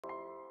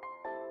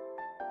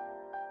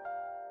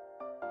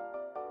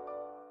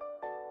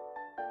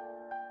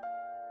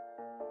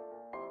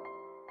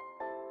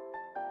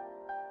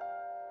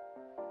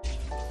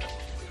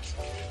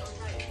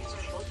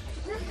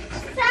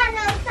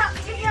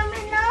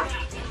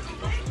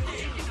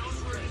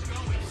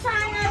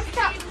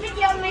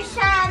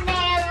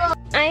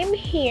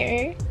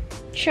here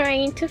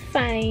trying to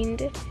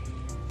find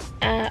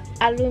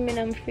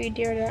aluminum free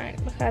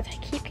deodorant because I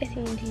keep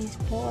getting these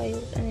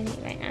boils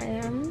underneath my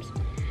arms.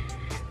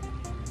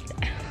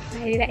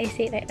 Why did I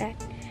say it like that?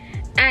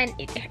 And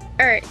it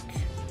hurts.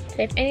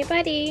 So if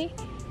anybody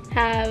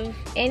have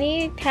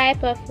any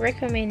type of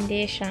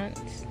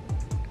recommendations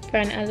for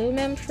an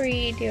aluminum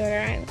free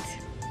deodorant,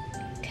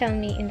 tell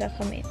me in the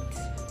comments.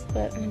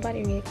 But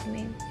nobody really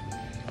comments.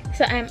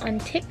 So I'm on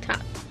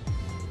TikTok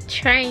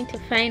trying to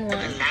find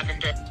one.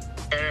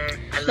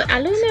 But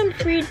aluminum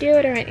free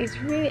deodorant is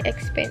really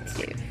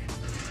expensive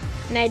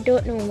and I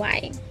don't know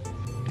why.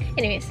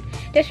 Anyways,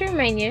 just to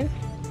remind you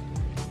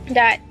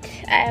that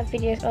I have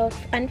videos off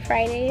on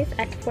Fridays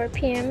at 4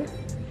 p.m.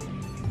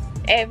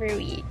 every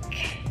week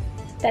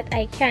that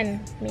I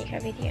can make a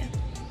video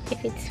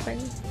if it's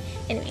funny.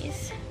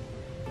 Anyways,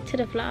 to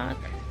the vlog.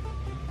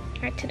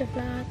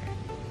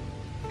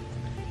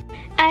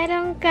 I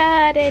don't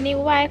got any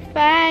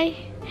Wi-Fi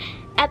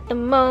at the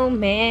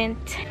moment.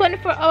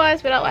 24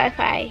 hours without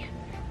Wi-Fi.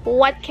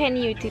 What can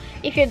you do?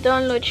 If you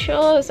download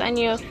shows on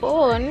your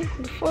phone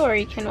before,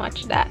 you can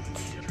watch that.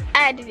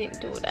 I didn't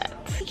do that.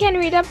 You can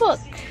read a book.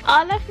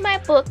 All of my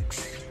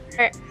books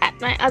are at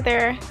my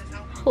other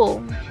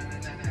home.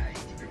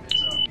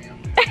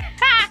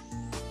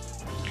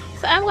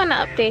 So I'm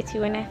gonna update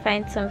you when I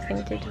find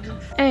something to do.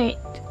 Alright,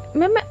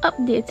 remember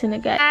updating the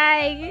guy.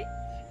 I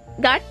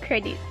got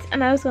credit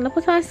and I was gonna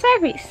put on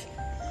service,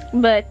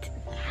 but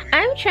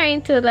I'm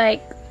trying to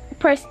like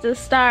press the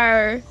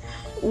star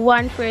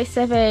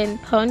 147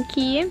 pound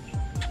key and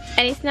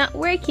it's not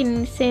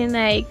working, saying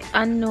like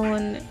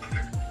unknown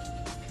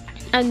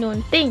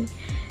thing.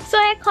 So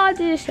I called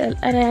Digital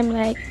and I'm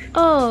like,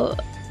 oh,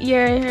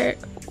 your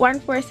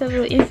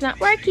 147 is not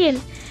working.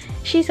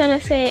 She's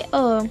gonna say,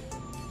 oh,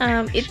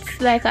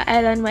 it's like an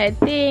island-wide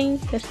thing,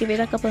 just give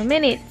it a couple of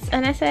minutes.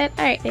 And I said,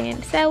 alright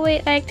then. So I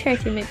wait like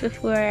 30 minutes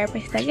before I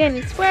press it again.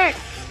 It's worked.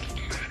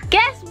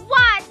 Guess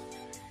what?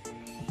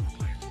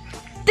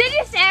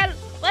 Digicel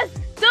was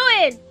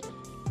doing.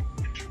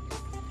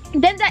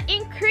 Then they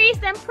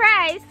increased the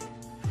price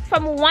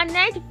from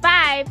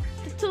 $195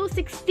 to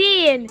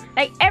 $216.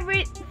 Like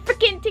every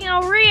freaking thing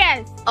on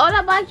Rias. All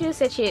about juice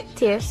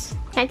taste.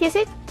 Can you taste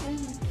it?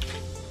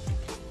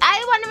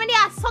 I want them in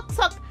there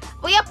suck.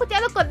 Will you put your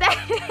look at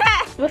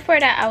that? Before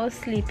that, I was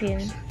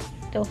sleeping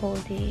the whole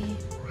day.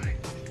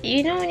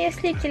 You know when you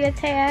sleep till you're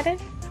tired?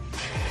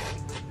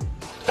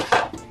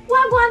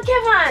 What one,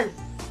 Kevin?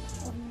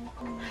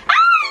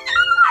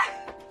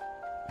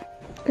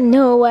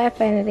 No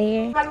Wi-Fi in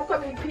there. I'm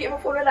coming to my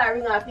phone that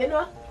ring up, you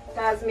know?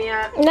 Cause me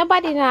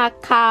Nobody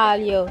not call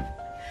you.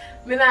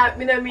 Me not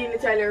mean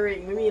literally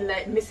ring. Me mean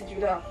like message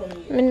you that for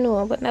me. Me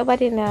know, but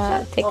nobody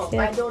not text you.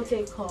 I don't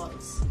take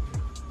calls.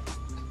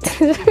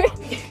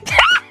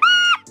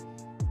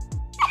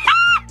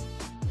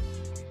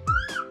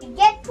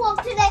 Get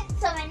pork today,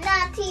 so I'm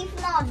not teeth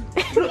none.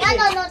 I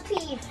know no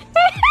teeth.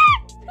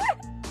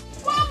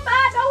 Come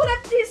back, I would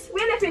have this.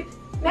 Where left it?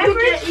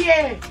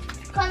 Yeah.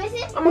 Come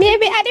see?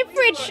 Maybe at the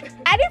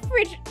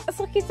fridge,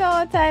 suck it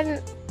out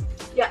and...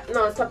 Yeah,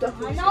 no, stop the I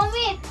food. know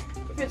me.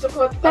 If it's a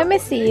cut, let me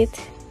see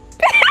it.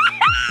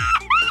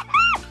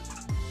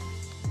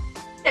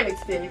 Let me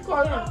explain it.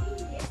 Call her.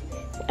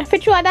 I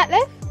fit you on that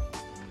left?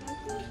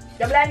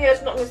 The blind here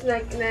is not missing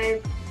like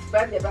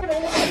back there. But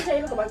let me tell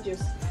you about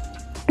juice.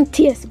 It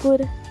tastes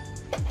good.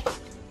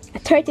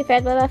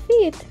 $35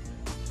 feet.